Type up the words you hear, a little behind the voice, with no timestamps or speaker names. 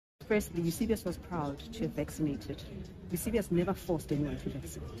Firstly, Eusebius was proud to have vaccinated. Eusebius never forced anyone to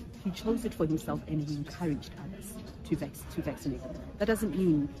vaccinate. He chose it for himself and he encouraged others to vaccinate. That doesn't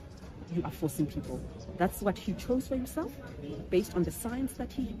mean you are forcing people. That's what he chose for himself based on the science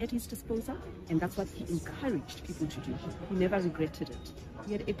that he had at his disposal, and that's what he encouraged people to do. He never regretted it.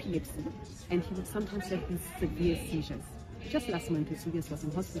 He had epilepsy and he would sometimes have these severe seizures. Just last month, Eusebius was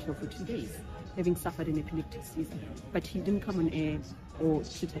in hospital for 2 days, having suffered an epileptic seizure, but he didn't come on air or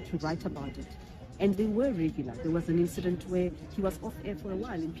to write about it. And they were regular. There was an incident where he was off air for a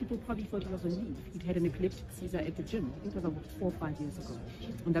while and people probably thought he was on leave. He'd had an epileptic seizure at the gym. I think it was about 4 or 5 years ago.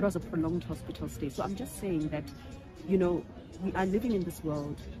 And that was a prolonged hospital stay. So I'm just saying that, you know, we are living in this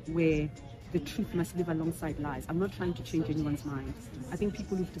world where the truth must live alongside lies. I'm not trying to change anyone's mind. I think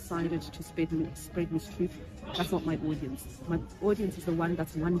people who've decided to spread mistruth, that's not my audience. My audience is the one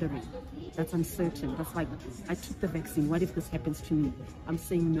that's wondering, that's uncertain, that's like, I took the vaccine, what if this happens to me? I'm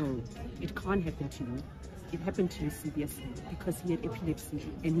saying no, it can't happen to you. It happened to Eusebius because he had epilepsy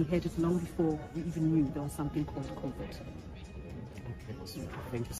and he had it long before we even knew there was something called COVID. Okay, thank you.